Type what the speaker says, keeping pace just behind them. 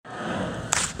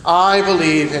I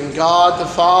believe in God the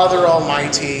Father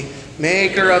Almighty,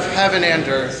 maker of heaven and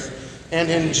earth, and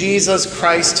in Jesus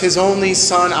Christ, his only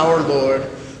Son, our Lord,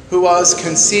 who was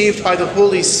conceived by the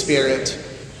Holy Spirit,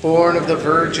 born of the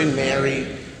Virgin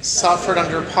Mary, suffered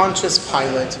under Pontius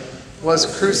Pilate,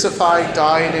 was crucified,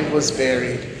 died, and was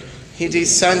buried. He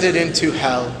descended into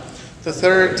hell. The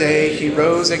third day he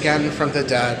rose again from the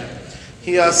dead.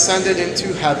 He ascended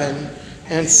into heaven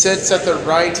and sits at the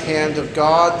right hand of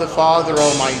God the Father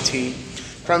Almighty.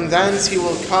 From thence he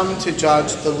will come to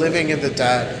judge the living and the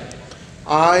dead.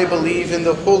 I believe in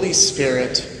the Holy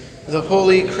Spirit, the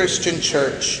holy Christian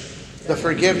Church, the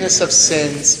forgiveness of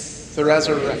sins, the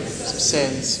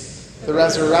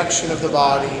resurrection of the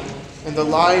body, and the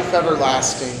life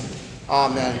everlasting.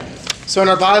 Amen. So in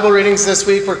our Bible readings this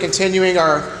week, we're continuing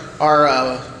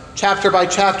our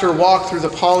chapter-by-chapter walk through the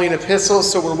Pauline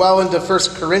epistles, so we're well into 1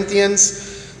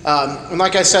 Corinthians. And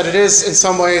like I said, it is, in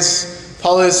some ways,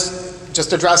 Paul is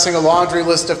just addressing a laundry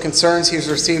list of concerns he's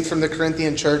received from the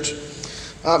Corinthian church.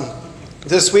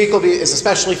 This week is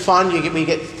especially fun. We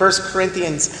get 1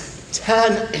 Corinthians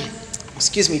 10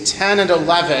 and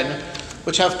 11,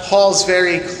 which have Paul's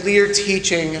very clear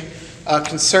teaching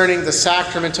concerning the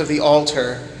sacrament of the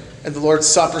altar and the Lord's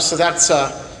Supper. So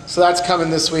that's coming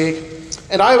this week.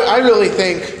 And I really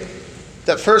think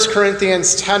that 1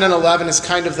 Corinthians 10 and 11 is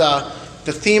kind of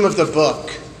the theme of the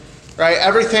book, right?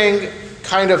 Everything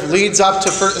kind of leads up to,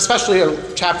 especially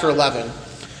chapter 11.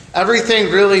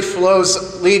 Everything really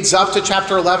leads up to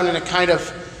chapter 11, and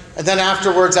then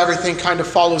afterwards everything kind of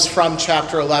follows from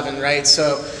chapter 11, right?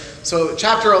 So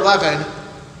chapter 11,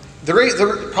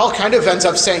 Paul kind of ends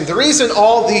up saying the reason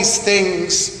all these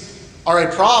things are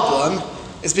a problem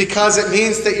is because it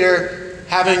means that you're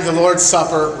having the Lord's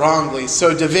Supper wrongly.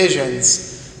 So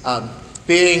divisions,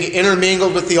 being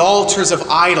intermingled with the altars of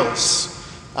idols,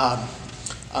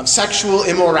 sexual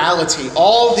immorality,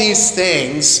 all these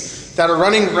things that are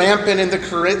running rampant in the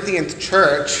Corinthian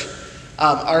church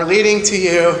are leading to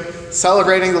you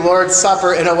celebrating the Lord's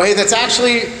Supper in a way that's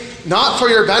actually not for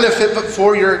your benefit, but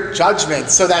for your judgment,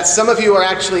 so that some of you are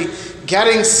actually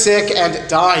getting sick and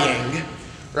dying,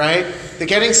 right? The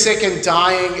getting sick and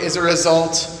dying is a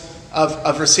result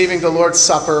of receiving the Lord's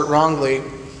Supper wrongly.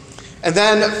 And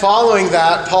then following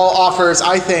that, Paul offers,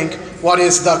 I think, what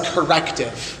is the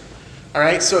corrective. All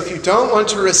right, so if you don't want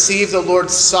to receive the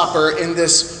Lord's Supper in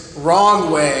this wrong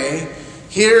way,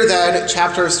 here then,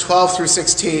 chapters 12 through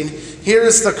 16, here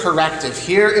is the corrective.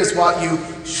 Here is what you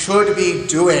should be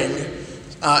doing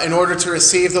in order to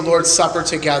receive the Lord's Supper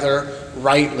together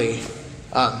rightly.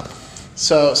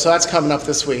 So that's coming up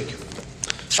this week.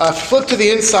 Flip to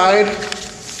the inside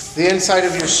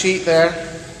of your sheet there.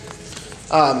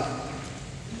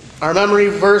 Our memory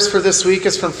verse for this week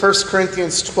is from 1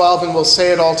 Corinthians 12, and we'll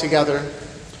say it all together.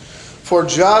 For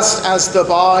just as the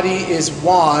body is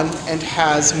one and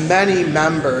has many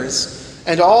members,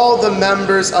 and all the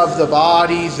members of the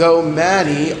body, though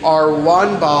many, are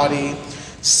one body,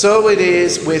 so it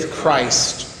is with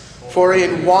Christ. For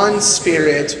in one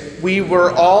Spirit we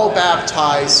were all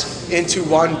baptized into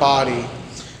one body.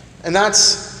 And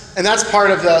that's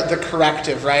part of the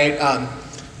corrective, right?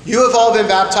 You have all been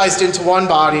baptized into one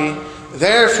body,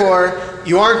 therefore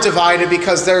you aren't divided,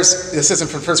 because this isn't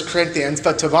from 1 Corinthians,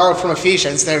 but to borrow from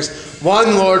Ephesians, there's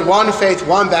one Lord, one faith,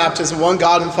 one baptism, one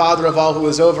God and Father of all, who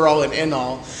is over all and in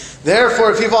all. Therefore,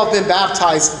 if you've all been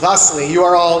baptized thusly, you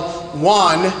are all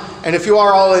one, and if you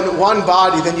are all in one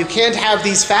body, then you can't have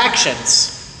these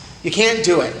factions. You can't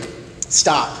do it.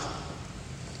 Stop.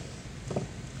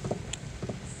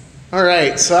 All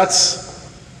right, so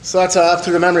that's up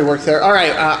through the memory work there. All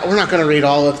right, we're not going to read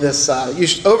all of this.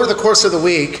 Over the course of the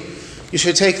week, you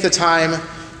should take the time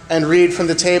and read from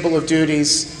the table of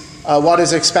duties what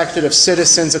is expected of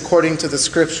citizens according to the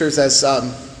Scriptures, as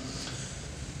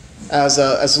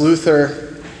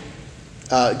Luther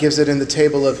gives it in the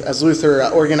table of, as Luther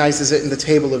organizes it in the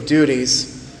table of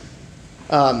duties.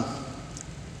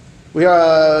 We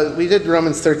did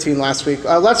Romans 13 last week.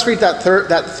 Let's read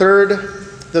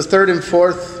the third and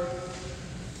fourth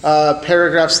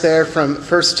paragraphs there from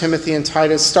 1 Timothy and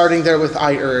Titus, starting there with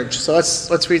I urge. So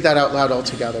let's read that out loud all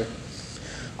together.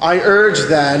 I urge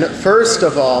then, first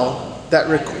of all, that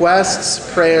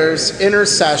requests, prayers,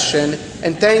 intercession,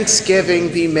 and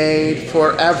thanksgiving be made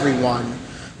for everyone,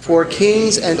 for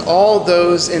kings and all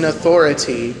those in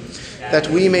authority, that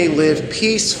we may live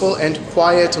peaceful and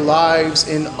quiet lives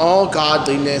in all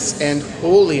godliness and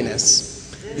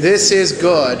holiness. This is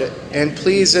good and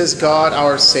pleases God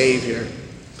our Savior.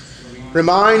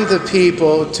 Remind the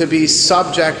people to be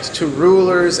subject to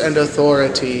rulers and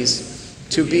authorities,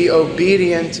 to be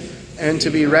obedient and to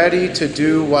be ready to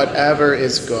do whatever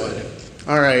is good.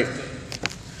 All right.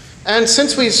 And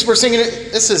since we're singing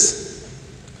it, this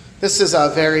is a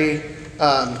very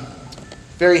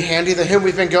handy. The hymn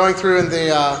we've been going through in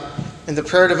the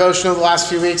prayer devotional the last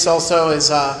few weeks also is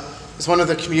one of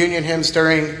the communion hymns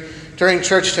during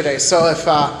church today. So if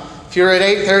you're at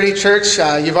 8:30 church,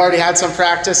 you've already had some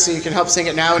practice, so you can help sing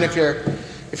it now. And if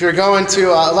you're going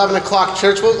to 11 o'clock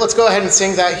church, well, let's go ahead and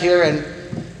sing that here, and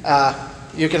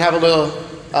you can have a little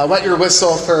wet your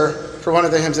whistle for one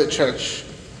of the hymns at church.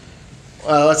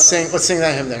 Let's sing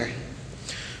that hymn there.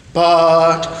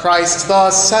 But Christ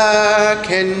the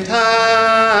second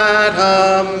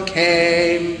Adam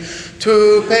came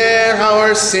to bear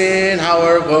our sin,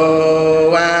 our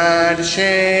woe and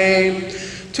shame,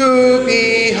 to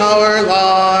be our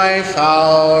life,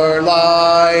 our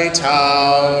light,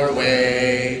 our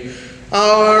way,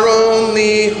 our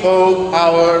only hope,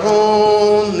 our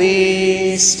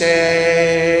only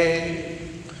stay.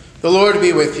 The Lord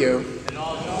be with you. And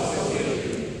also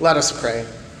with you. Let us pray.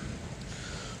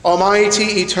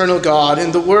 Almighty, eternal God,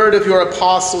 in the word of your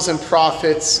apostles and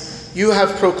prophets, you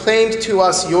have proclaimed to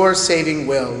us your saving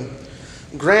will.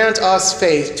 Grant us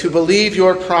faith to believe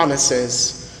your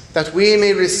promises, that we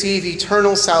may receive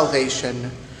eternal salvation.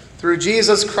 Through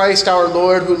Jesus Christ our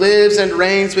Lord, who lives and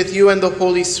reigns with you and the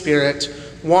Holy Spirit,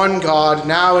 one God,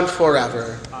 now and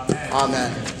forever. Amen.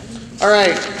 Amen. All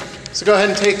right, so go ahead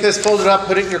and take this, fold it up,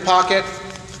 put it in your pocket.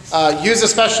 Use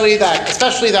especially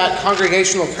that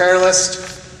congregational prayer list.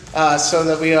 So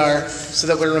that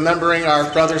we're remembering our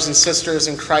brothers and sisters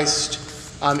in Christ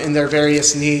in their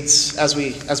various needs as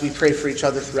we pray for each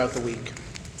other throughout the week.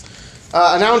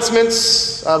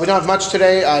 Announcements. We don't have much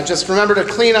today. Just remember to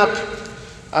clean up.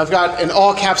 I've got in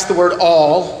all caps the word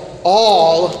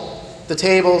all the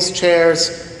tables, chairs,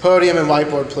 podium, and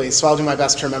whiteboard, please. So I'll do my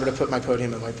best to remember to put my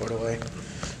podium and whiteboard away.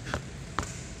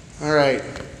 All right.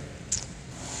 I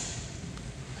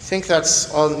think that's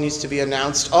all that needs to be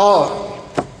announced. Oh.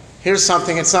 Here's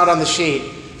something, it's not on the sheet.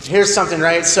 Here's something,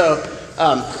 right? So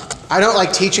I don't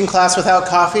like teaching class without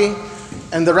coffee,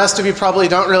 and the rest of you probably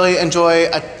don't really enjoy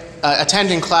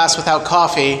attending class without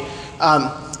coffee,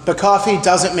 but coffee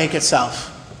doesn't make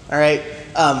itself, all right?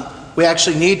 We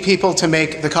actually need people to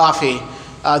make the coffee.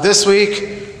 This week,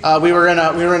 we were in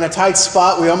a tight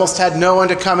spot. We almost had no one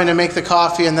to come in and make the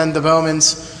coffee, and then the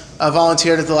Bowmans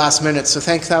volunteered at the last minute, so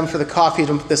thank them for the coffee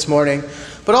this morning.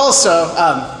 But also,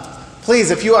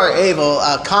 please, if you are able,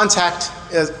 contact,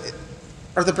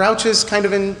 are the Brouches kind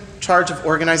of in charge of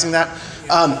organizing that?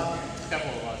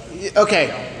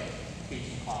 Okay.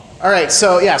 All right,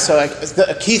 so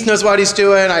Keith knows what he's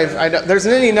doing. There's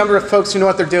any number of folks who know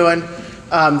what they're doing.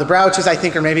 The Brouches, I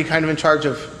think, are maybe kind of in charge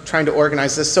of trying to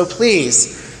organize this. So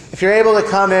please, if you're able to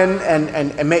come in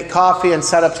and make coffee and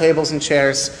set up tables and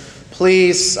chairs,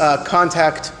 please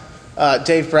contact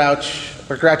Dave Brouch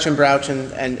or Gretchen Brouch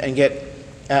and get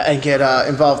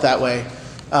involved that way,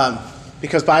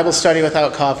 because Bible study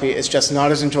without coffee is just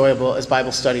not as enjoyable as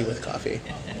Bible study with coffee.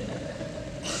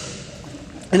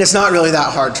 And it's not really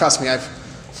that hard, trust me.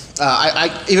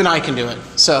 Even I can do it.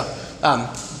 So,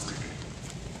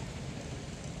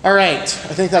 all right,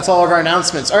 I think that's all of our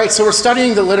announcements. All right, so we're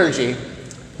studying the liturgy.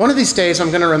 One of these days I'm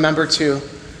going to remember to.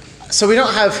 So we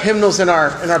don't have hymnals in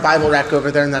our Bible rack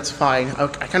over there, and that's fine. I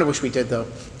kind of wish we did though.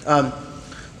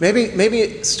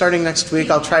 Maybe starting next week,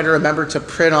 I'll try to remember to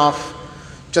print off,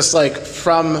 just like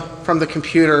from the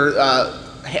computer,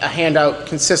 a handout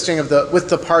consisting with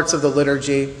the parts of the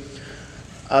liturgy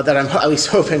that I'm at least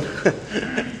hoping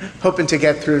to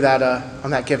get through that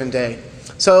on that given day.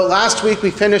 So last week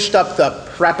we finished up the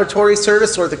preparatory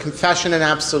service, or the confession and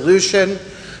absolution,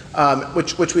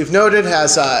 which we've noted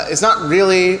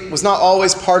was not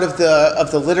always part of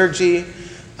the liturgy.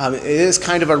 It is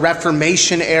kind of a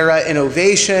Reformation era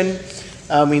innovation.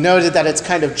 We noted that it's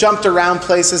kind of jumped around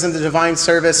places in the divine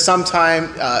service,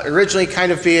 sometime originally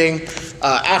kind of being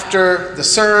after the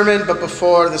sermon, but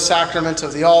before the sacrament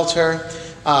of the altar.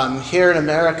 Here in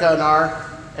America,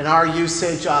 in our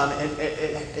usage,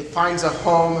 it finds a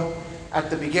home at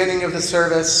the beginning of the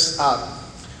service.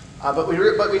 But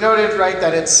we noted, right,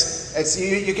 that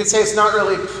you could say it's not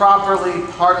really properly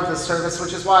part of the service,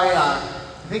 which is why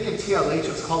I think in TLH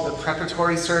it's called the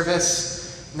preparatory service.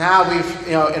 Now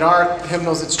in our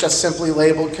hymnals it's just simply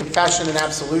labeled confession and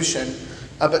absolution.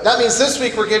 But that means this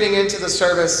week we're getting into the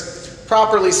service,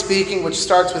 properly speaking, which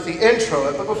starts with the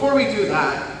intro. But before we do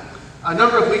that, a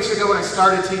number of weeks ago when I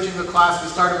started teaching the class, we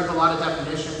started with a lot of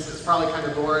definitions. It's probably kind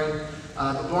of boring.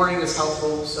 But boring is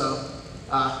helpful, so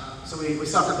we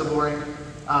suffered the boring.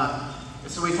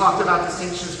 So we talked about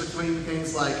distinctions between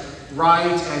things like rite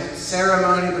and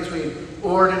ceremony, between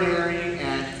ordinary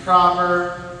and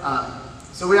proper.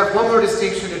 So we have one more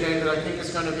distinction today that I think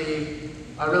is going to be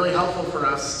really helpful for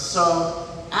us. So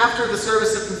after the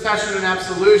service of confession and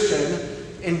absolution,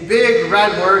 in big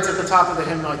red words at the top of the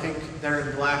hymnal, I think they're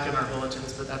in black in our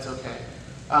bulletins, but that's okay.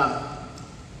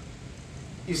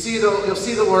 You'll see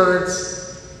the words,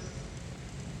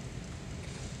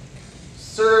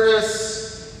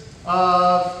 service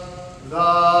of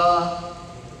the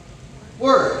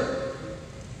word.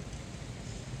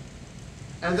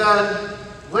 And then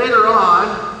later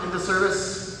on in the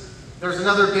service, there's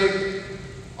another big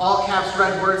all caps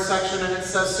red word section, and it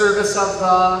says service of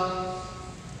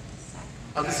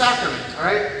the sacrament. All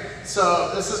right?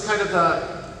 So this is kind of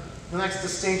the next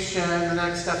distinction, the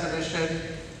next definition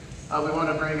we want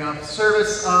to bring up.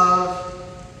 Service of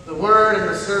the word and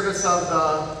the service of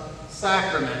the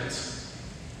sacrament.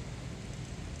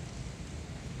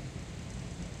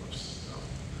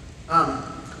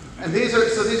 And these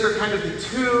are kind of the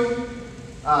two.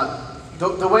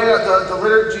 The way the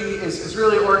liturgy is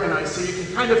really organized. So you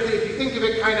can kind of if you think of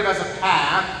it kind of as a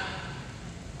path.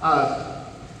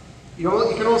 You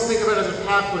can almost think of it as a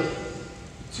path with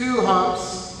two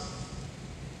humps,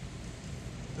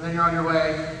 and then you're on your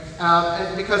way.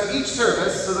 And because each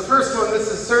service, so the first one, this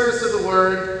is service of the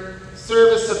word,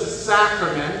 service of the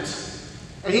sacrament,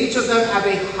 and each of them have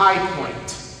a high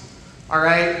point. All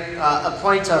right, a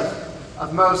point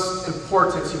of most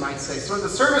importance, you might say. So in the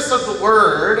service of the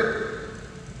word,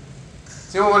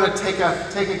 does anyone want to take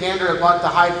a gander at what the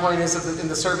high point is in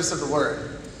the service of the word?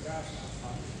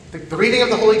 The reading of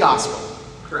the Holy Gospel.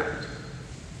 Correct.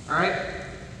 All right?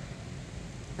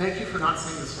 Thank you for not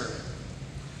saying the sermon.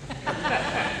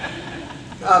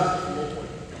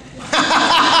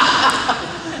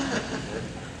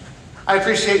 I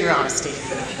appreciate your honesty.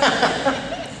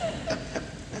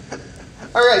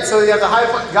 All right, so we have the high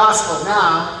point gospel.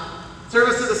 Now,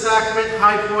 service of the sacrament,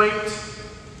 high point,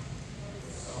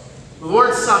 the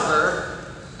Lord's Supper,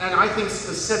 and I think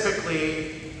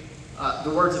specifically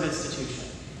the words of institution.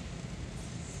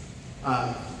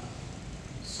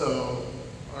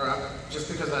 Just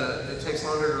because it takes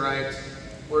longer to write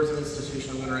words of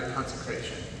institution, I'm going to write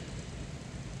consecration.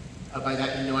 By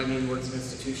that, I mean words of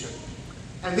institution.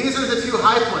 And these are the two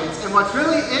high points. And what's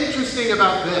really interesting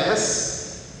about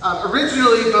this,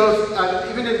 originally both,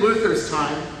 even in Luther's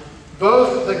time,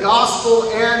 both the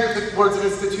gospel and the words of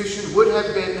institution would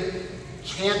have been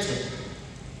chanted.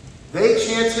 They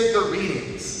chanted the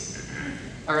readings.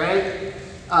 All right?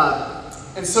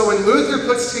 And so when Luther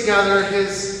puts together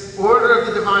his order of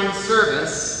the divine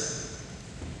service,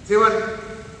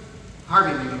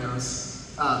 Harvey maybe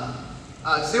knows,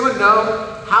 does anyone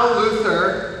know how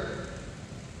Luther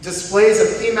displays a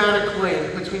thematic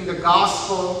link between the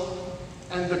gospel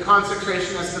and the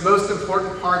consecration as the most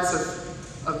important parts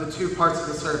of the two parts of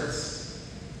the service?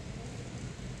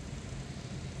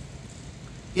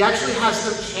 He actually has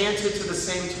them chanted to the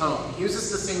same tone. He uses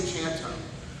the same chant tone.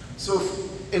 So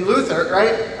in Luther,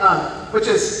 right, which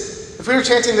is, if we were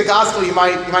chanting the gospel, you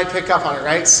might pick up on it,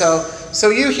 right? So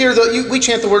you hear we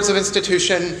chant the words of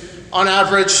institution on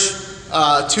average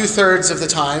 2/3 of the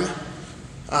time.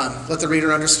 Let the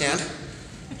reader understand,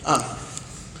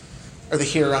 or the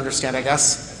hearer understand, I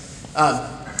guess.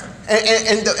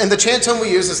 And the chant tone we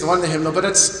use is the one in the hymnal, but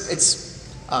it's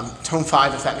tone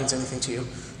 5, if that means anything to you.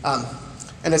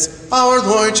 And it's, our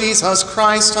Lord Jesus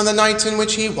Christ, on the night in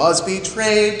which he was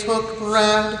betrayed, took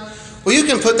bread. Well, you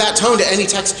can put that tone to any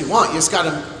text you want. You just got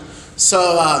to.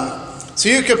 So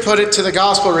you could put it to the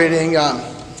gospel reading.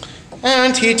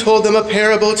 And he told them a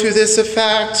parable to this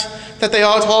effect, that they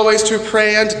ought always to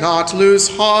pray and not lose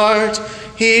heart.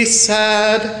 He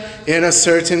said, in a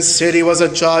certain city was a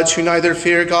judge who neither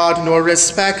feared God nor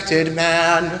respected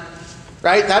man.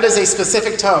 Right? That is a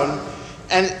specific tone.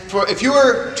 And if you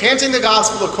were chanting the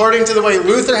gospel according to the way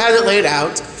Luther had it laid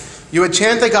out, you would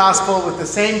chant the gospel with the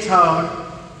same tone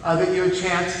that you would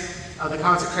chant the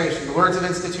consecration, the words of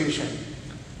institution.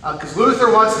 Because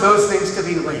Luther wants those things to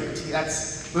be linked.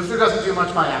 Luther doesn't do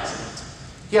much by accident.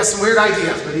 He has some weird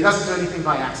ideas, but he doesn't do anything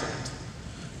by accident.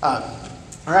 All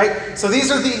right? So these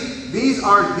are the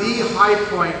high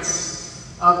points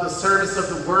of the service of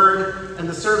the word and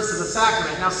the service of the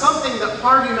sacrament. Now, something that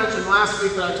Harvey mentioned last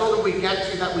week that I told him we'd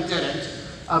get to that we didn't,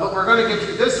 but we're going to get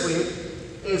to this week,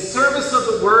 is service of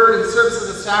the word and service of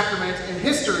the sacrament in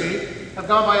history have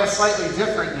gone by a slightly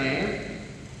different name.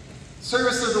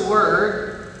 Service of the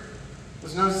word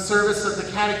was known as service of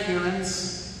the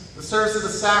catechumens. The service of the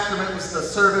sacrament was the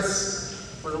service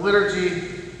or the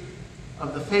liturgy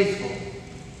of the faithful.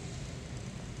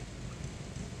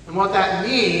 And what that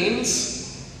means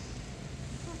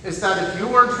is that if you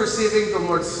weren't receiving the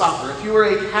Lord's Supper, if you were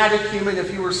a catechumen,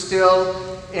 if you were still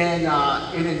in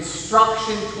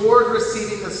instruction toward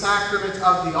receiving the sacrament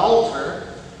of the altar,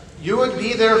 you would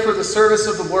be there for the service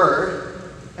of the Word.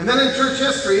 And then in church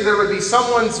history, there would be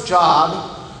someone's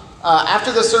job.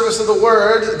 After the service of the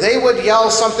Word, they would yell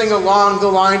something along the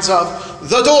lines of,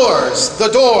 the doors,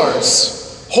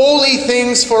 holy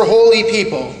things for holy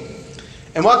people.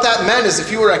 And what that meant is if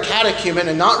you were a catechumen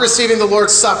and not receiving the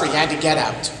Lord's Supper, you had to get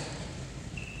out.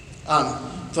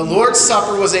 The Lord's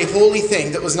Supper was a holy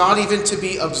thing that was not even to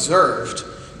be observed.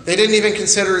 They didn't even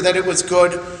consider that it was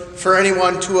good for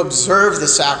anyone to observe the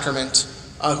sacrament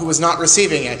who was not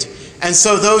receiving it. And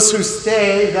so those who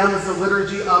stay, them was the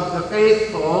liturgy of the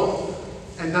faithful,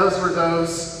 and those were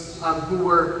those who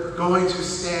were going to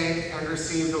stay and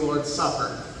receive the Lord's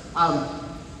Supper.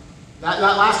 That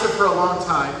lasted for a long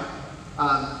time.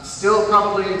 Still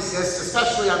probably exists,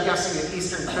 especially I'm guessing in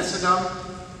Eastern Christendom,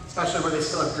 especially where they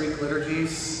still have Greek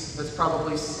liturgies. That's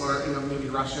probably, or maybe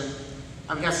Russian.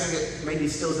 I'm guessing it maybe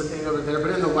still is a thing over there,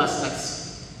 but in the West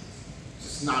that's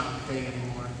just not a thing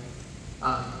anymore.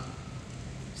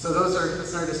 So that's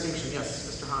our distinction. Yes,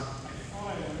 Mr. Hahn. I thought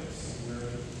I read somewhere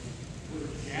where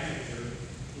the janitor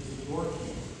is the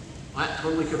doorkeeper. That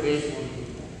totally could be.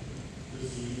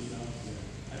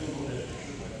 I don't know that for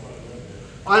sure, but I thought I read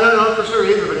that. I don't know for sure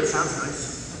either, but it sounds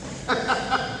nice.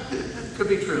 Could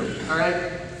be true. All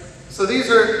right. So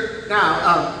these are now.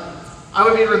 I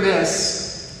would be remiss.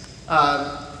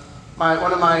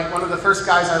 One of the first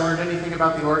guys I learned anything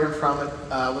about the organ from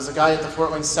was a guy at the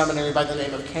Fort Wayne Seminary by the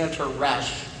name of Cantor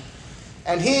Resch.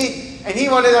 And he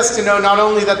wanted us to know not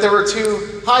only that there were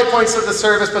two high points of the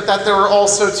service, but that there were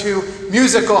also two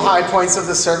musical high points of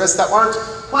the service that weren't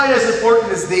quite as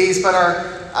important as these, but are,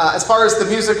 as far as the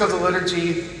music of the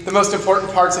liturgy, the most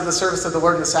important parts of the service of the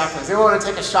Word and the Sacraments. Anyone want to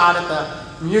take a shot at the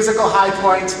musical high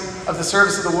point of the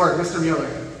service of the Word? Mr. Mueller.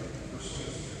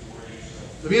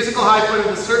 The musical high point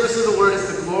of the service of the Word is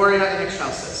the Gloria in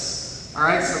Excelsis. All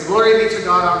right, so glory be to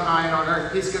God on high and on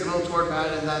earth, peace, goodwill toward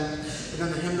men, and then the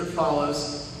hymn that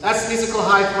follows. That's the musical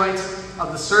high point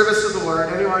of the service of the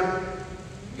Word. Anyone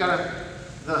got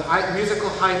the musical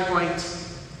high point,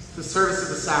 the service of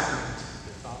the sacrament?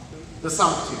 The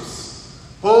Sanctus.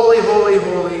 Holy, holy,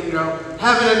 holy,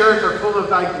 heaven and earth are full of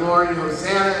thy glory.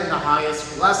 Hosanna in the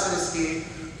highest. Blessed is he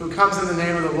who comes in the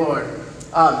name of the Lord.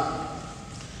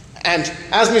 And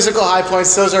as musical high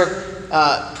points, those are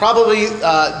probably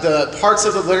the parts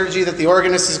of the liturgy that the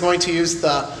organist is going to use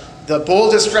the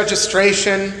boldest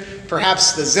registration,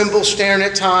 perhaps the Zimbelstern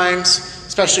at times,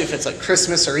 especially if it's like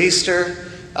Christmas or Easter.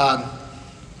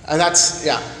 And that's,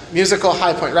 musical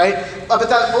high point, right? But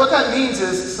what that means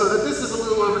is, so that this is a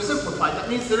little oversimplified, that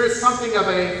means there is something of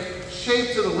a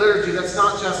shape to the liturgy that's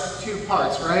not just two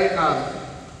parts, right?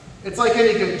 It's like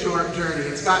any good journey.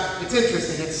 It's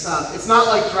interesting. It's not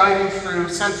like driving through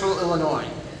central Illinois,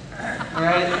 all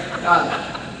right?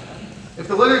 If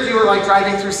the liturgy were like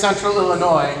driving through central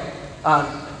Illinois,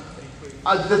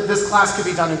 this class could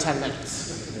be done in 10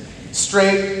 minutes.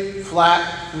 Straight,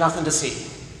 flat, nothing to see.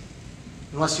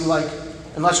 Unless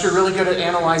you're really good at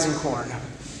analyzing corn.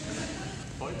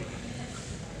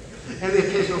 And the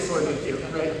occasional soybean field,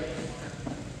 right?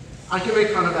 I can make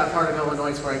fun of that part of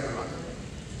Illinois where I grew up.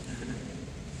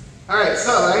 All right,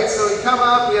 so we come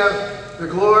up, we have the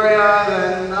Gloria,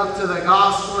 then up to the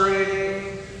Gospel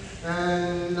reading,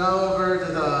 then over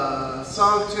to the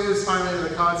Sanctus, finally to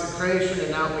the consecration,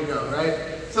 and out we go, right?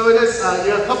 So it is,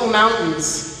 you have a couple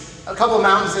mountains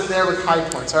in there with high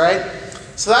points, all right?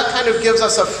 So that kind of gives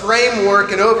us a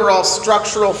framework, an overall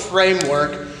structural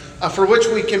framework with which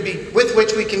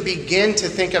we can begin to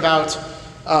think about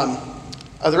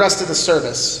the rest of the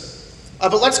service.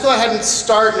 But let's go ahead and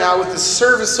start now with the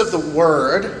service of the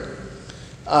Word,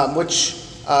 which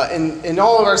in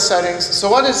all of our settings.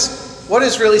 So what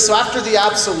is really, so after the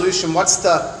absolution, what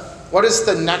is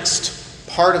the next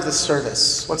part of the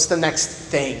service? What's the next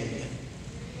thing?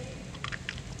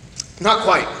 Not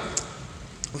quite.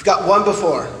 We've got one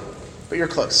before, but you're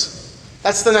close.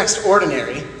 That's the next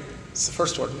ordinary. It's the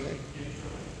first ordinary.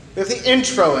 We have the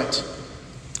introit.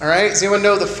 All right? Does anyone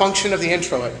know the function of the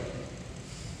introit?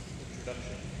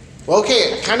 Well, okay,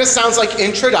 it kind of sounds like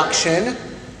introduction.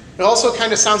 It also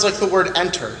kind of sounds like the word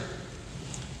enter.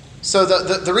 So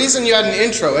the reason you had an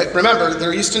introit, remember,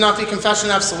 there used to not be confession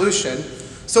and absolution.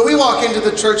 So we walk into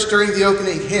the church during the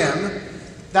opening hymn.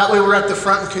 That way we're at the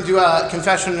front and can do a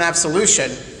confession and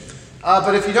absolution.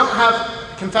 But if you don't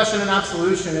have confession and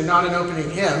absolution and not an opening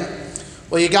hymn,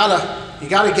 well, you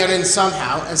gotta get in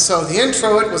somehow. And so the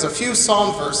introit was a few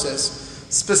psalm verses,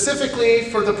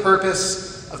 specifically for the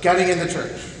purpose of getting in the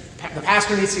church. the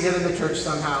pastor needs to get in the church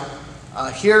somehow.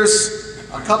 Here's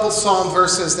a couple psalm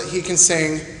verses that he can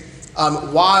sing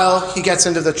while he gets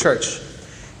into the church.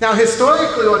 Now,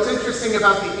 historically, what's interesting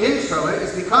about the introit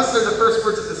is because they're the first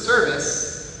words of the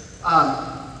service,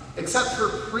 except for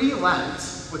pre-Lent,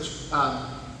 which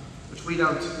we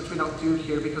don't do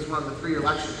here because we're on the 3-year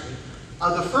lectionary.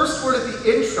 The first word of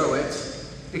the introit,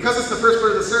 because it's the first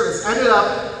word of the service, ended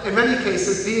up, in many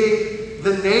cases, being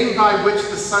the name by which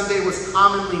the Sunday was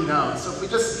commonly known. So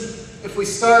if we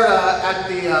start at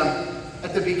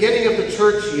the beginning of the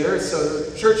church year, so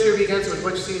the church year begins with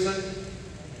which season?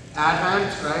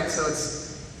 Advent, right?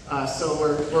 So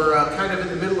we're kind of in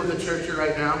the middle of the church year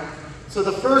right now. So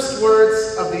the first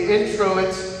words of the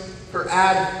introit for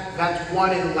Advent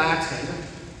 1 in Latin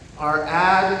are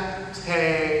ad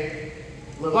te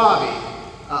levavi.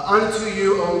 Unto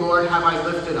you, O Lord, have I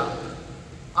lifted up.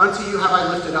 Unto you have I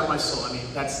lifted up my soul. I mean,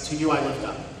 that's to you I lift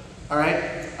up. All right?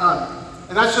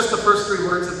 And that's just the first 3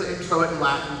 words of the introit in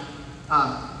Latin.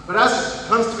 But as it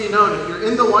comes to be known, if you're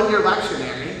in the 1-year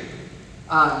lectionary,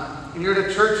 and you're at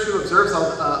a church who observes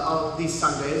all these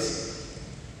Sundays,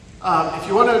 if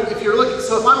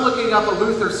I'm looking up a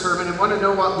Luther sermon and want to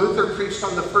know what Luther preached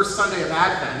on the first Sunday of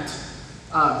Advent,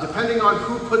 depending on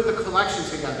who put the collection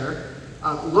together,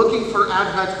 looking for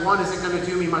Advent 1 isn't going to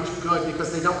do me much good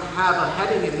because they don't have a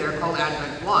heading in there called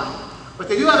Advent 1, but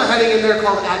they do have a heading in there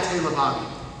called Ad te levavi.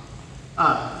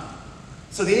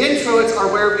 So the introits are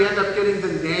where we end up getting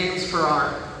the names for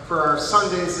our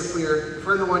Sundays if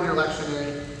we're in the 1-year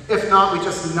lectionary. If not, we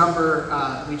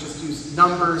just use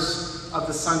numbers of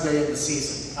the Sunday in the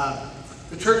season.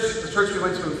 The church we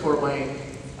went to in Fort Wayne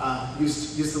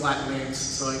used the Latin names,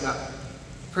 so I got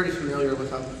pretty familiar with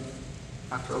them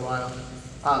after a while.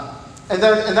 And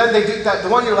then they do that. The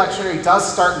 1-year lectionary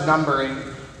does start numbering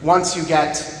once you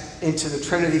get into the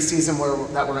Trinity season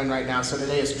that we're in right now. So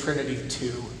today is Trinity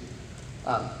 2.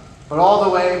 But all the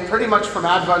way, pretty much from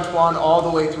Advent 1 all the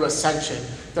way through Ascension,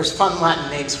 there's fun Latin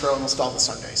names for almost all the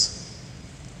Sundays.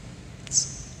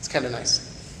 It's kind of nice.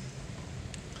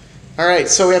 All right,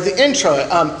 so we have the introit.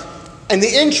 And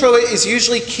the introit is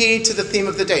usually key to the theme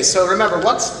of the day. So remember,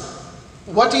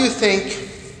 what do you think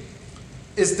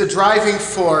is the driving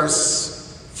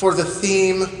force for the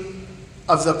theme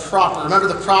of the proper? Remember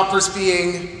the propers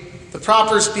being the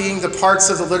parts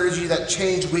of the liturgy that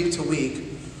change week to week.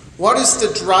 What is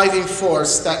the driving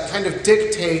force that kind of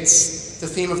dictates the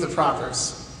theme of the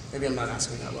propers? Maybe I'm not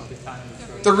asking that well.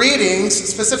 The readings,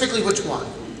 specifically which one?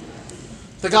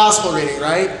 The gospel reading,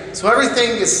 right? So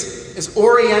everything is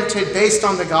oriented based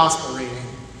on the gospel reading.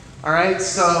 All right,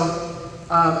 so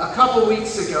a couple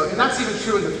weeks ago, and that's even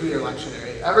true in the 3-year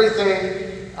lectionary,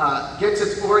 everything gets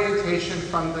its orientation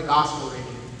from the gospel reading.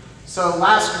 So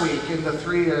last week in the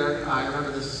 3-year, I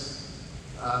remember this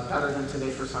better than today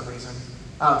for some reason.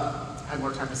 I had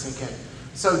more time to sink in.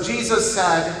 So Jesus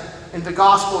said in the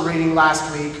gospel reading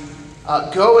last week,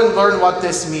 go and learn what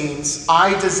this means.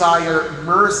 I desire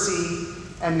mercy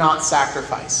and not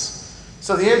sacrifice.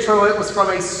 So the introit was from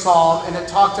a psalm, and it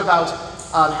talked about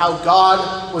how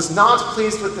God was not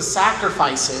pleased with the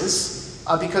sacrifices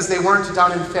because they weren't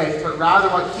done in faith, but rather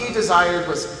what he desired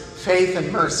was faith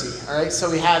and mercy. All right, so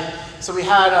we had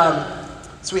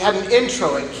an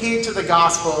introit key to the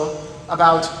gospel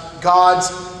about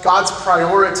God's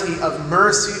priority of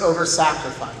mercy over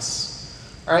sacrifice.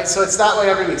 All right, so it's that way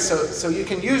every week. So you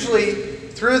can usually,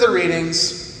 through the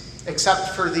readings, except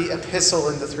for the epistle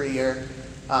in the 3-year,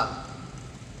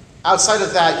 outside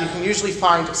of that, you can usually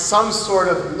find some sort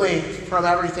of link from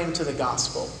everything to the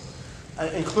gospel,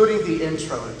 including the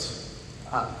introit.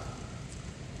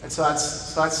 And so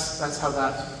that's how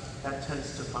that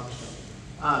tends to function.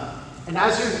 And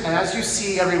as you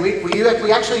see every week,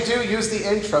 we actually do use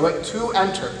the introit to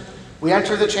enter. We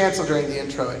enter the chancel during the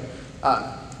introit.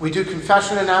 We do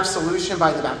confession and absolution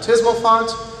by the baptismal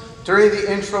font. During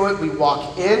the introit, we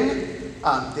walk in.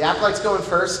 The acolytes go in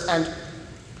first, and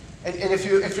if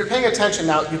you're paying attention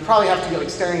now, you probably have to be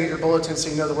staring at your bulletin so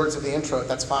you know the words of the introit.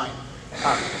 That's fine.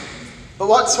 But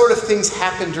what sort of things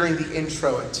happen during the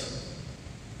introit?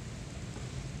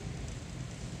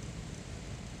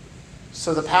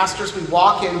 So the pastors, we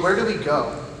walk in. Where do we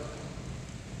go?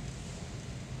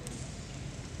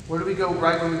 Where do we go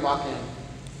right when we walk in?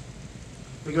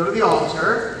 We go to the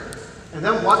altar. And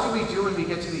then what do we do when we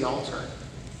get to the altar?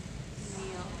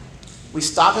 Kneel. We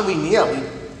stop and we kneel.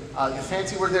 The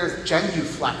fancy word there is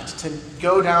genuflect, to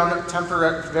go down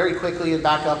very quickly and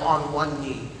back up on one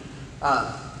knee.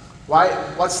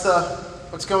 What's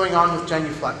going on with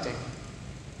genuflecting?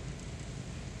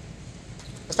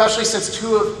 Especially since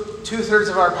two-thirds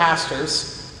of our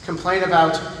pastors complain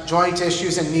about joint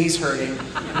issues and knees hurting.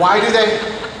 Why do they,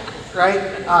 right?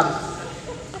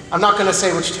 I'm not going to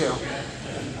say which two,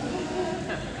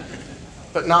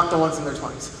 but not the ones in their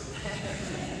 20s.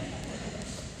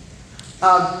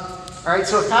 All right,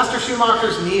 so if Pastor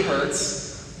Schumacher's knee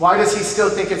hurts, why does he still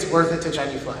think it's worth it to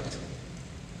genuflect?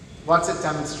 What's it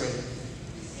demonstrating?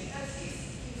 Because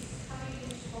he's coming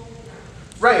into holy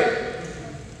ground. Right.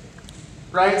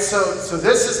 Right, so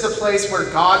this is the place where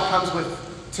God comes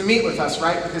to meet with us,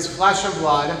 right, with his flesh and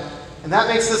blood, and that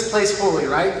makes this place holy,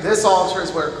 right? This altar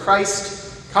is where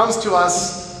Christ comes to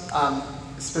us,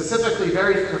 specifically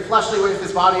very in a fleshly way with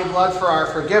his body and blood for our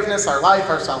forgiveness, our life,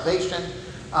 our salvation.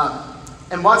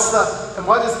 And what is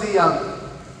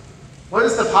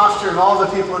the posture of all the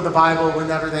people in the Bible when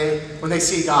they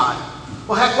see God?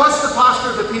 Well, heck, what's the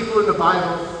posture of the people in the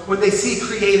Bible when they see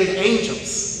created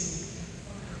angels?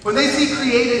 When they see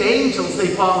created angels, they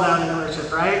fall down in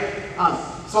worship, right?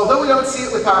 So although we don't see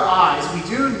it with our eyes, we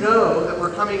do know that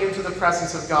we're coming into the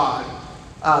presence of God.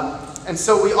 And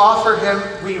so we offer him,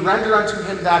 we render unto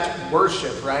him that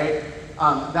worship, right?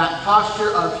 That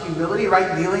posture of humility,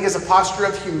 right? Kneeling is a posture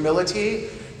of humility.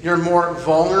 You're more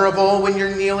vulnerable when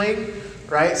you're kneeling,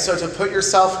 right? So to put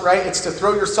yourself, right? It's to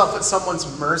throw yourself at someone's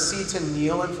mercy to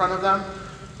kneel in front of them,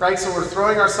 right? So we're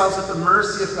throwing ourselves at the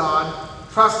mercy of God,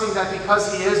 trusting that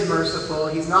because he is merciful,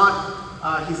 he's not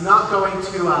going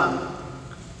to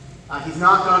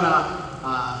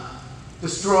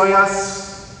destroy us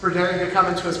for daring to come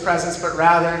into his presence, but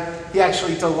rather he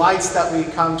actually delights that we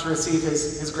come to receive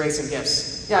his grace and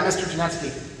gifts. Yeah, Mr.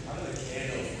 Janetsky. How do the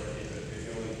candles work if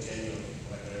you're only genuine,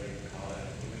 like whatever you call it?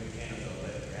 When the candles are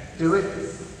lit, right? Do it?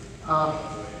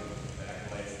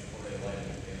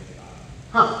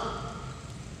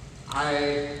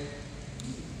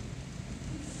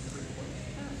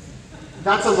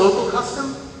 That's a local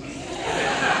custom?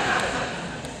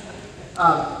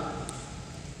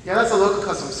 Yeah, that's a local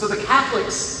custom. So the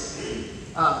Catholics,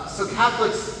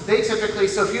 they typically,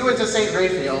 so if you went to St.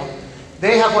 Raphael,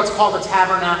 they have what's called a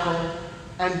tabernacle,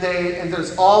 and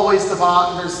there's always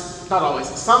not always,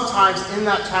 sometimes in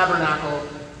that tabernacle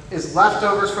is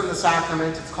leftovers from the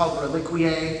sacrament. It's called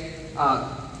reliquiae.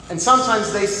 And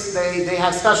sometimes they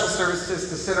have special services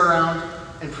to sit around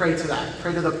and pray to that,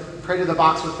 pray to the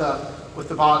box with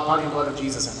the body and blood of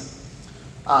Jesus in it.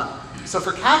 So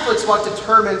for Catholics, what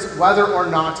determines whether or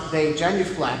not they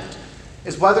genuflect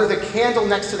is whether the candle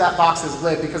next to that box is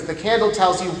lit, because the candle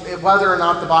tells you whether or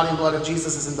not the body and blood of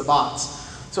Jesus is in the box.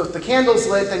 So if the candle's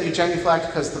lit, then you genuflect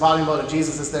because the body and blood of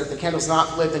Jesus is there. If the candle's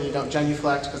not lit, then you don't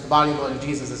genuflect because the body and blood of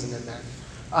Jesus isn't in there.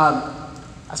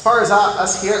 As far as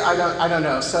us here, I don't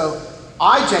know. So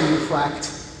I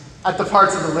genuflect at the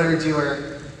parts of the liturgy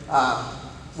where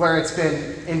it's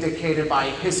been indicated by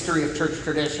history of church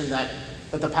tradition that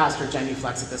the pastor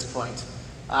genuflects at this point.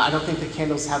 I don't think the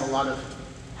candles have a lot of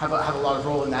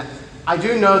role in that. I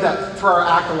do know that for our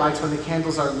acolytes, when the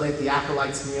candles are lit, the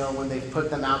acolytes kneel. When they put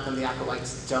them out, then the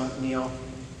acolytes don't kneel.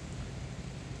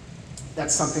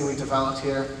 That's something we developed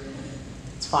here.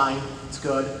 It's fine. It's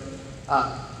good.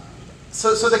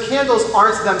 So the candles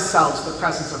aren't themselves the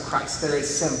presence of Christ. They're a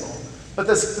symbol. But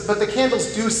the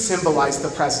candles do symbolize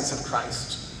the presence of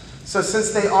Christ. So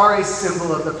since they are a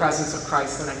symbol of the presence of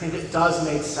Christ, then I think it does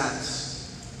make sense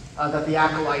that the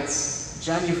acolytes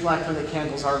genuflect when the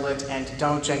candles are lit and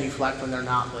don't genuflect when they're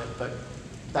not lit. But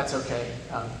that's okay.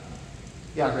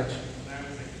 Yeah, Rich. When I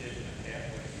was a kid in a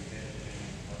Catholic, we had to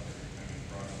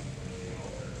across the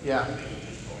altar. Yeah. It was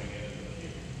just going into the pew.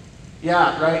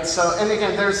 Yeah, right. So, and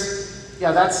again, that's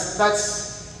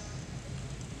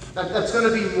going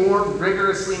to be more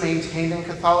rigorously maintained in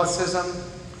Catholicism.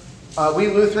 We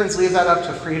Lutherans leave that up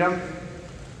to freedom.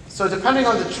 So depending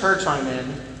on the church I'm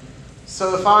in,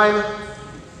 so if I'm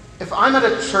at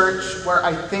a church where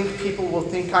I think people will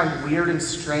think I'm weird and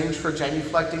strange for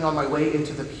genuflecting on my way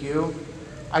into the pew,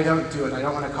 I don't do it. I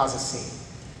don't want to cause a scene.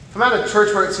 If I'm at a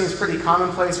church where it seems pretty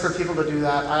commonplace for people to do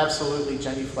that, I absolutely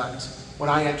genuflect when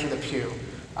I enter the pew.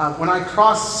 When I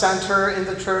cross center in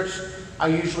the church, I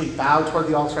usually bow toward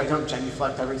the altar. I don't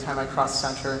genuflect every time I cross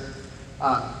center.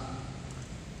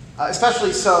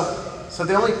 Especially so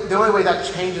the only way that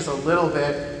changes a little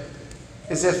bit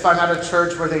is if I'm at a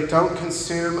church where they don't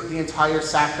consume the entire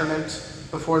sacrament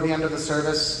before the end of the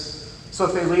service. So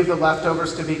if they leave the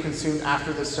leftovers to be consumed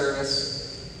after the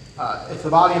service, if the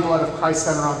body and blood of Christ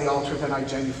then are on the altar, then I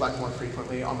genuflect more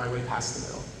frequently on my way past the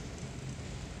middle.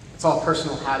 It's all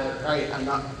personal habit, right? I'm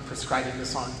not prescribing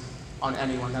this on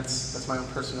anyone. That's my own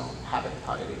personal habit,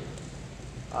 piety.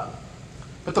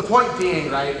 But the point being,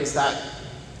 right, is that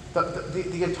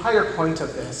the entire point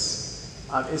of this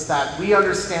is that we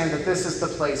understand that this is the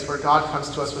place where God comes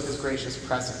to us with his gracious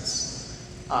presence.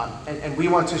 And we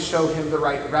want to show him the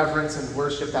right reverence and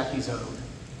worship that he's owed.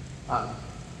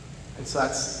 And so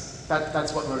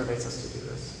that's what motivates us to do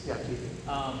this. Yeah, Keith.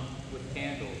 With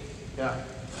candles. Yeah.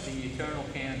 The eternal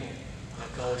candle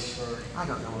that's always burning. I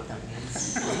don't know what that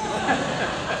means.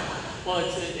 Well,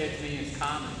 it means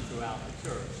common throughout the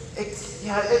church.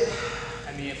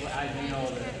 I mean, I know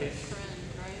that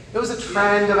It was a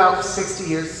trend about 60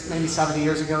 years, maybe 70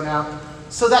 years ago now.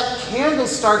 So that candle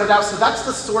started out, so that's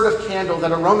the sort of candle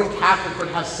that a Roman Catholic would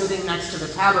have sitting next to the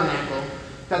tabernacle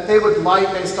that they would light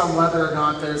based on whether or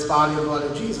not there's body or blood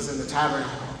of Jesus in the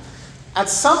tabernacle. At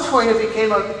some point it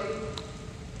became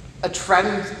a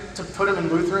trend to put them in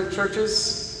Lutheran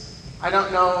churches. I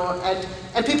don't know.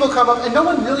 And people come up, and no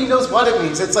one really knows what it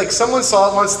means. It's like someone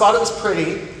saw it once, thought it was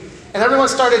pretty, and everyone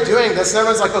started doing this, and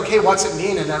everyone's like, okay, what's it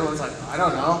mean? And everyone's like, I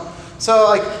don't know. So,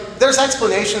 like, there's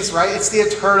explanations, right? It's the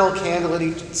eternal candle.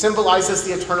 It symbolizes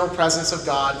the eternal presence of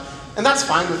God. And that's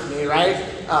fine with me, right?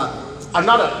 I'm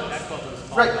not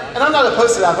and I'm not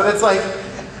opposed to that, but it's like,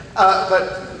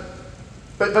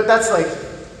 but that's like,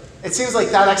 it seems like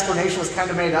that explanation was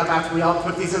kind of made up after we all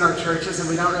put these in our churches and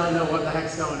we don't really know what the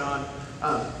heck's going on.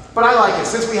 But I like it.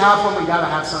 Since we have one, we got to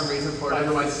have some reason for it.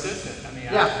 Otherwise,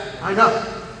 I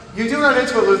know. You do run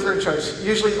into a Lutheran church,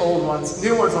 usually old ones.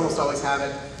 New ones almost always have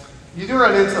it. You do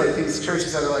run into like these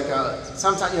churches that are like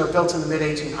sometimes built in the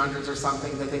mid-1800s or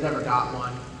something that they never got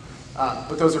one.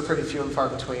 But those are pretty few and far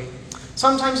between.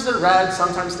 Sometimes they're red,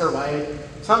 sometimes they're white.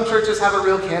 Some churches have a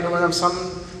real candle in them.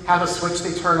 Some have a switch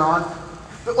they turn on.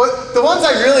 But the ones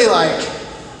I really like,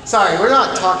 sorry, we're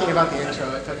not talking about the intro,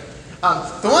 but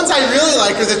the ones I really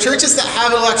like are the churches that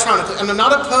have it electronically. And I'm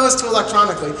not opposed to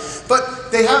electronically,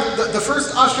 but they have the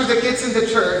first usher that gets into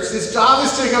church, his job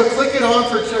is to go click it on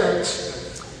for church.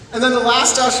 And then the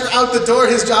last usher out the door,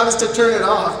 his job is to turn it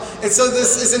off. And so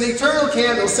this is an eternal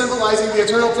candle symbolizing the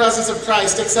eternal presence of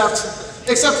Christ,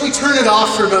 except we turn it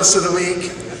off for most of the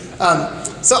week.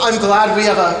 So I'm glad we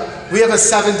have a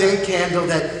 7-day candle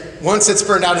that once it's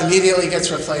burned out immediately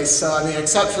gets replaced. So I mean,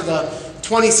 except for the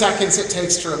 20 seconds it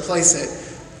takes to replace it,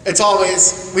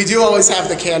 we do always have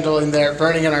the candle in there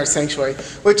burning in our sanctuary,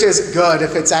 which is good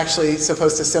if it's actually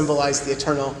supposed to symbolize the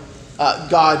eternal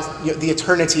God, the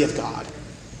eternity of God.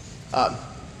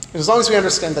 As long as we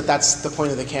understand that that's the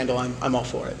point of the candle, I'm all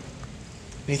for it.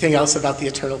 Anything else about the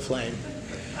eternal flame?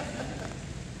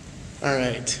 All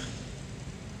right.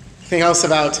 Anything else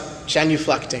about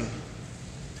genuflecting?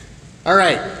 All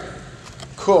right.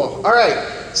 Cool. All right.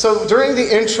 So during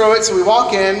the introit, so we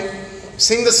walk in,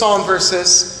 sing the psalm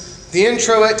verses. The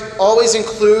introit always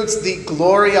includes the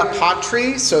Gloria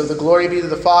Patri, so the glory be to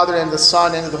the Father and the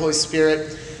Son and to the Holy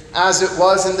Spirit, as it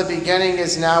was in the beginning,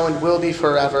 is now, and will be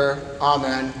forever.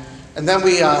 Amen. And then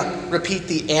we repeat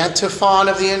the antiphon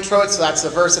of the introit, so that's the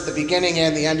verse at the beginning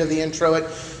and the end of the introit.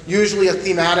 Usually a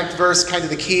thematic verse, kind of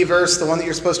the key verse, the one that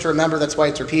you're supposed to remember, that's why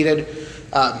it's repeated.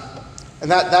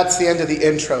 And that's the end of the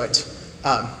introit.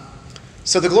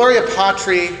 So the Gloria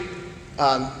Patri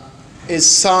is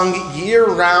sung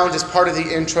year-round as part of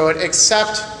the introit,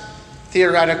 except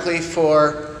theoretically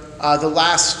for the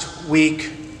last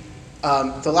week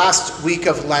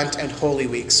of Lent and Holy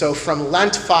Week. So from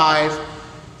Lent 5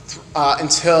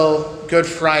 until Good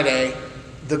Friday,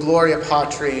 the Gloria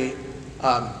Patri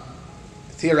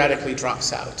theoretically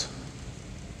drops out.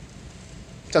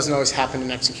 It doesn't always happen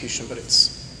in execution, but it's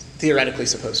theoretically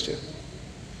supposed to.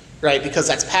 Right, because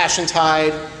that's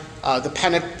Passiontide,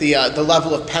 the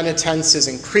level of penitence is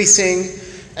increasing,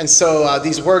 and so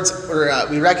these words,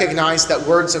 we recognize that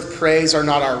words of praise are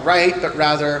not our right, but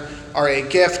rather are a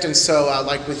gift, and so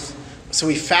so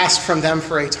we fast from them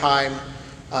for a time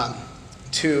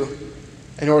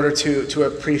in order to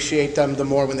appreciate them the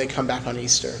more when they come back on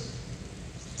Easter.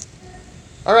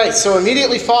 All right, so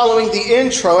immediately following the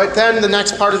introit, then the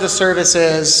next part of the service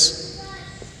is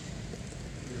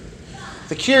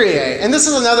the Kyrie. And this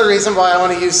is another reason why I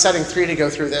want to use setting 3 to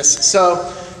go through this.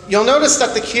 So you'll notice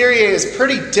that the Kyrie is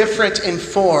pretty different in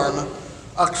form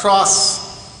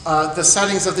across the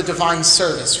settings of the divine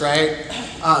service, right?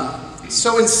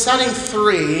 So in setting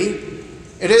 3,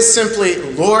 it is simply,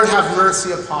 Lord have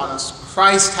mercy upon us.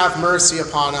 Christ have mercy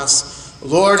upon us.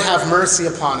 Lord have mercy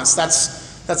upon us.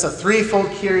 That's a 3-fold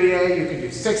Kyrie. You can do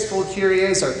 6-fold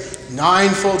Kyries or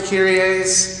 9-fold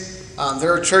Kyries.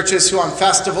 There are churches who on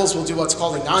festivals will do what's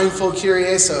called a 9-fold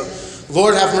Kyrie. So,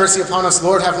 Lord have mercy upon us,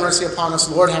 Lord have mercy upon us,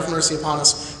 Lord have mercy upon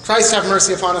us. Christ have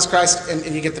mercy upon us, Christ,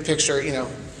 and you get the picture,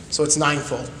 so it's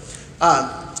 9-fold.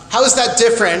 How is that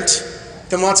different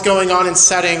than what's going on in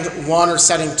setting 1 or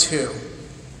setting 2?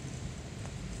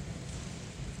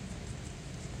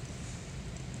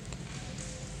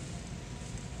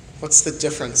 What's the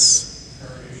difference?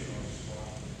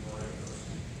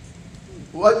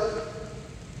 What?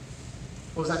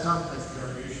 What was that, Tom?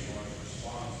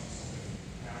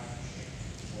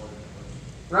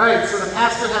 Right, so the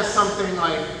pastor has something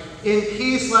like, in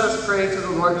peace let us pray to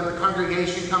the Lord, and the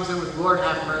congregation comes in with, Lord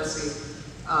have mercy.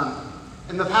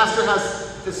 And the pastor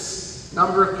has this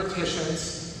number of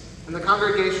petitions, and the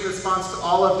congregation responds to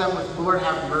all of them with, Lord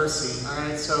have mercy. All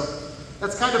right, so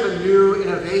that's kind of a new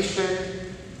innovation.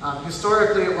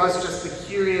 Historically, it was just the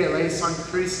Kyrie eleison,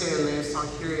 Christe eleison,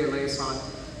 Kyrie eleison.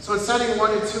 So in setting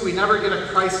 1 and 2, we never get a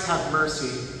Christ have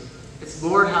mercy. It's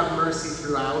Lord have mercy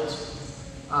throughout.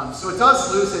 So it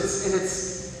does lose its,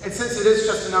 and since it is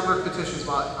just a number of petitions,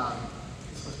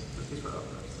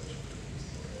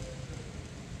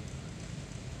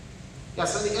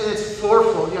 yes, and it's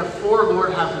fourfold. You have 4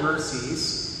 Lord have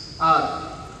mercies.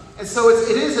 And so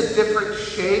it is a different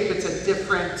shape. It's a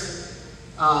different,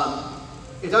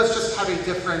 it does just have a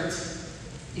different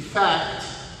effect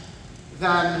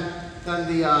than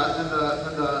the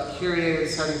Kyrie in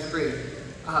setting 3.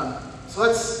 So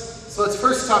let's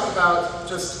first talk about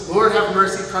just Lord have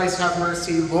mercy, Christ have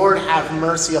mercy, Lord have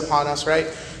mercy upon us, right?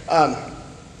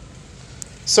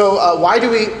 Why do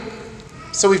we?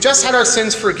 So we've just had our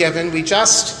sins forgiven. We've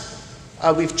just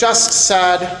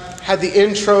had the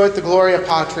intro at the Gloria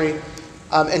Patri,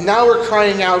 and now we're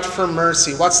crying out for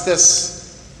mercy. What's this?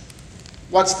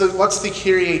 What's the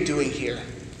Kyrie doing here?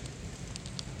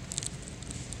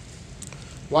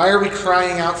 Why are we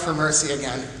crying out for mercy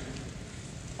again?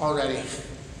 Already.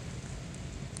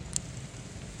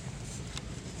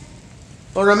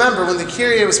 Well, remember, when the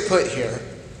Kyrie was put here,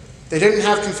 they didn't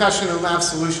have confession and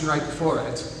absolution right before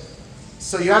it.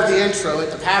 So you have the intro.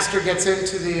 The pastor gets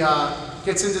into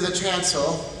the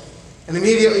chancel, and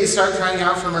immediately you start crying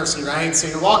out for mercy, right? So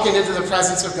you're walking into the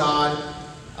presence of God,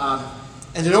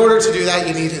 and in order to do that,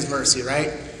 you need His mercy,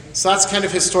 right? So that's kind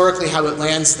of historically how it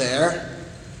lands there.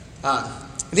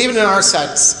 And even in our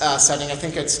setting, I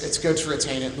think it's good to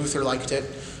retain it. Luther liked it.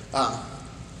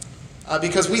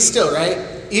 Because we still, right,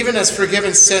 even as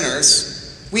forgiven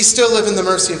sinners, we still live in the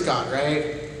mercy of God,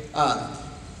 right?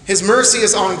 His mercy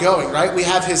is ongoing, right? We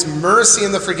have His mercy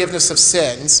in the forgiveness of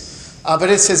sins, but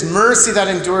it's His mercy that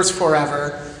endures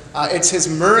forever. It's His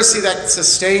mercy that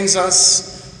sustains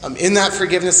us in that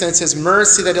forgiveness, and it's His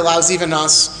mercy that allows even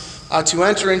us to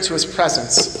enter into His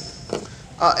presence.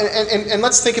 And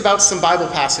let's think about some Bible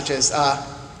passages.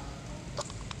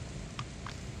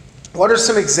 What are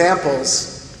some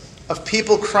examples of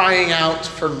people crying out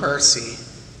for mercy?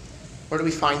 Where do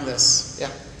we find this?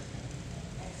 Yeah.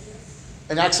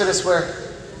 In Exodus where?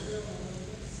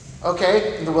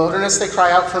 Okay, in the wilderness they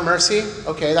cry out for mercy.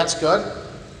 Okay, that's good.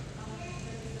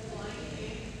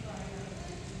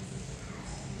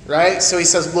 Right? So he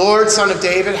says, Lord, Son of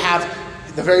David, have,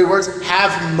 the very words,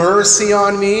 have mercy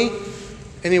on me.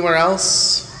 Anywhere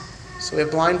else? So we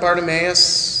have blind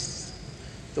Bartimaeus,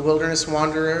 the wilderness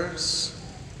wanderers.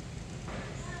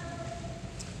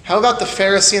 How about the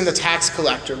Pharisee and the tax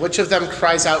collector? Which of them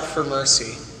cries out for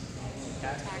mercy?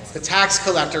 The tax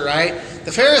collector, right?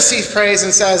 The Pharisee prays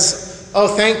and says,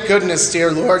 oh, thank goodness,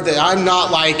 dear Lord, that I'm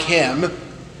not like him.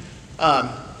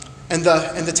 And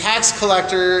the tax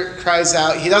collector cries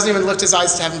out. He doesn't even lift his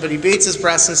eyes to heaven, but he beats his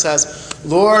breast and says,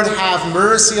 Lord, have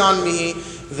mercy on me,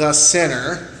 the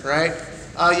sinner, right?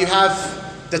 You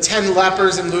have the 10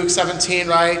 lepers in Luke 17,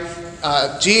 right?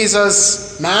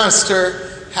 Jesus, Master,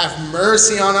 have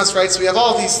mercy on us, right? So we have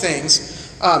all these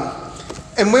things.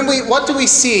 And what do we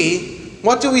see?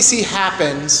 What do we see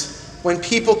happens when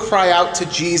people cry out to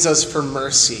Jesus for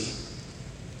mercy?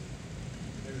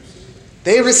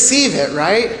 They receive it,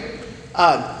 right?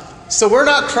 So we're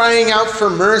not crying out for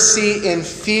mercy in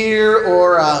fear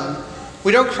or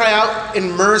we don't cry out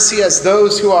in mercy as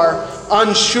those who are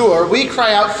unsure. We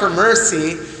cry out for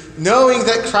mercy knowing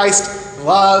that Christ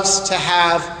loves to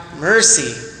have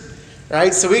mercy.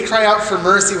 Right? So we cry out for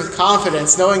mercy with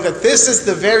confidence, knowing that this is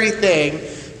the very thing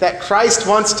that Christ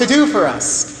wants to do for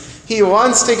us. He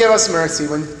wants to give us mercy.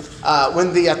 When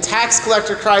the tax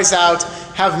collector cries out,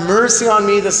 have mercy on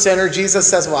me, the sinner, Jesus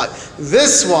says what?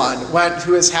 This one went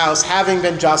to his house having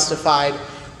been justified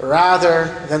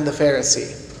rather than the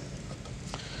Pharisee.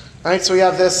 All right, so we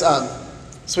have this.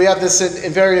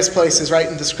 In various places, right,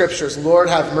 in the scriptures. Lord,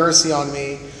 have mercy on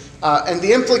me. And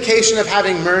the implication of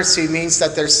having mercy means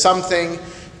that there's something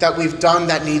that we've done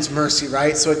that needs mercy,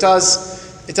 right? So it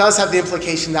does have the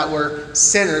implication that we're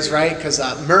sinners, right? Because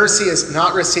mercy is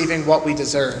not receiving what we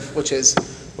deserve, which is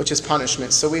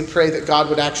punishment. So we pray that God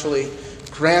would actually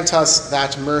grant us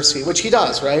that mercy, which He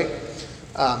does, right?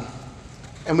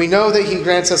 And we know that He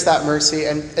grants us that mercy,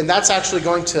 and that's actually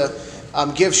going to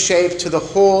give shape to the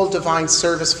whole divine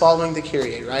service following the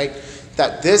Kyrie, right?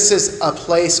 That this is a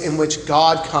place in which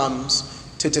God comes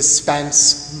to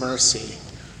dispense mercy,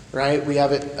 right? We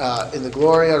have it in the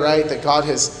Gloria, right? That God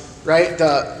has, right?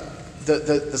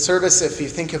 The service, if you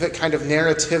think of it kind of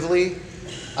narratively,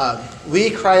 we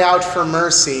cry out for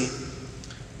mercy,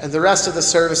 and the rest of the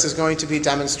service is going to be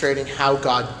demonstrating how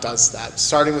God does that,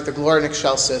 starting with the Gloria in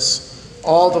Excelsis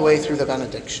all the way through the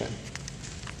benediction.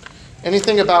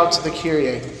 Anything about the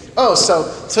Kyrie? Oh, so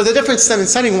the difference then in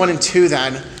setting 1 and 2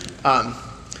 then,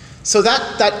 so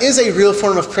that is a real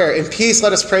form of prayer. In peace,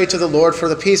 let us pray to the Lord. For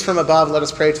the peace from above, let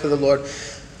us pray to the Lord.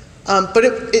 But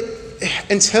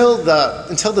until the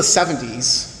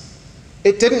 70s,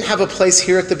 it didn't have a place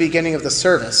here at the beginning of the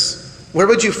service. Where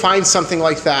would you find something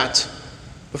like that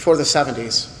before the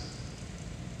 70s?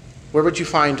 Where would you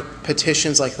find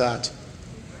petitions like that?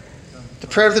 The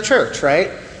prayer of the church,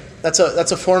 right? That's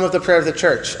a form of the prayer of the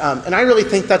church. And I really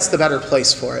think that's the better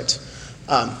place for it.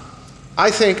 I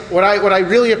think what I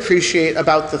really appreciate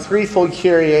about the threefold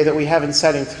Kyrie that we have in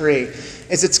setting 3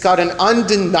 is it's got an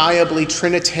undeniably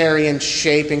Trinitarian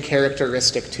shape and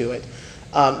characteristic to it.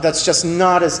 That's just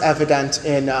not as evident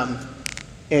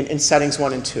in settings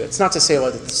 1 and 2. It's not to say,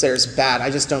 well, that this there is bad. I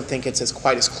just don't think it's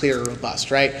quite as clear or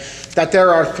robust, right? That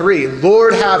there are 3.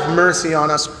 Lord, have mercy on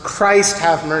us. Christ,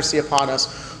 have mercy upon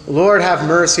us. Lord, have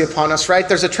mercy upon us, right?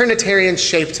 There's a Trinitarian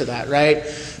shape to that, right?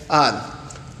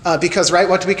 Because, right,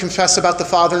 what do we confess about the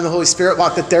Father and the Holy Spirit?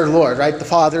 Well, that they're Lord, right? The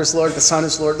Father is Lord, the Son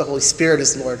is Lord, the Holy Spirit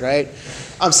is Lord, right?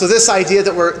 So this idea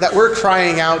that we're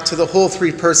crying out to the whole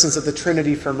 3 persons of the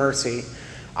Trinity for mercy,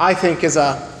 I think is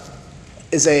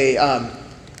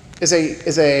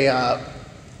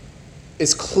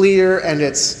clear, and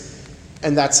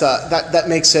that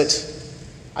makes it.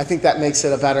 I think that makes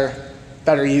it a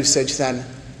better usage than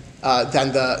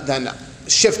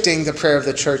shifting the prayer of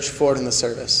the church forward in the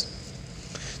service.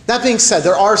 That being said,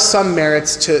 there are some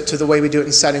merits to the way we do it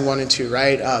in setting 1 and 2,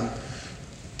 right?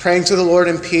 Praying to the Lord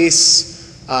in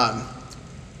peace,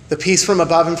 the peace from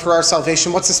above and for our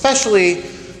salvation. What is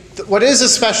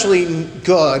especially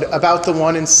good about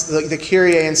the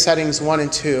Kyrie in settings 1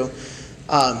 and 2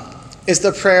 is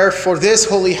the prayer for this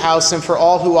holy house and for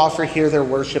all who offer here their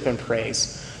worship and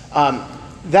praise.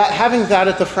 That having that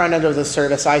at the front end of the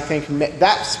service, I think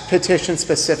that petition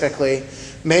specifically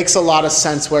makes a lot of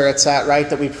sense where it's at, right?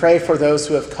 That we pray for those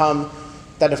who have come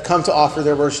to offer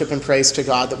their worship and praise to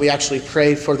God, that we actually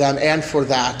pray for them and for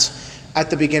that at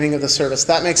the beginning of the service.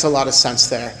 That makes a lot of sense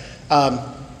there.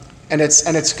 And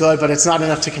it's good, but it's not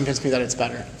enough to convince me that it's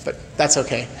better. But that's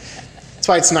okay. That's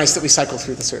why it's nice that we cycle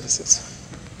through the services.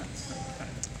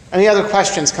 Any other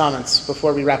questions, comments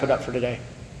before we wrap it up for today?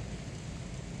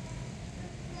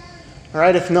 All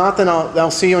right, if not, then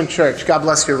I'll see you in church. God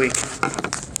bless your week.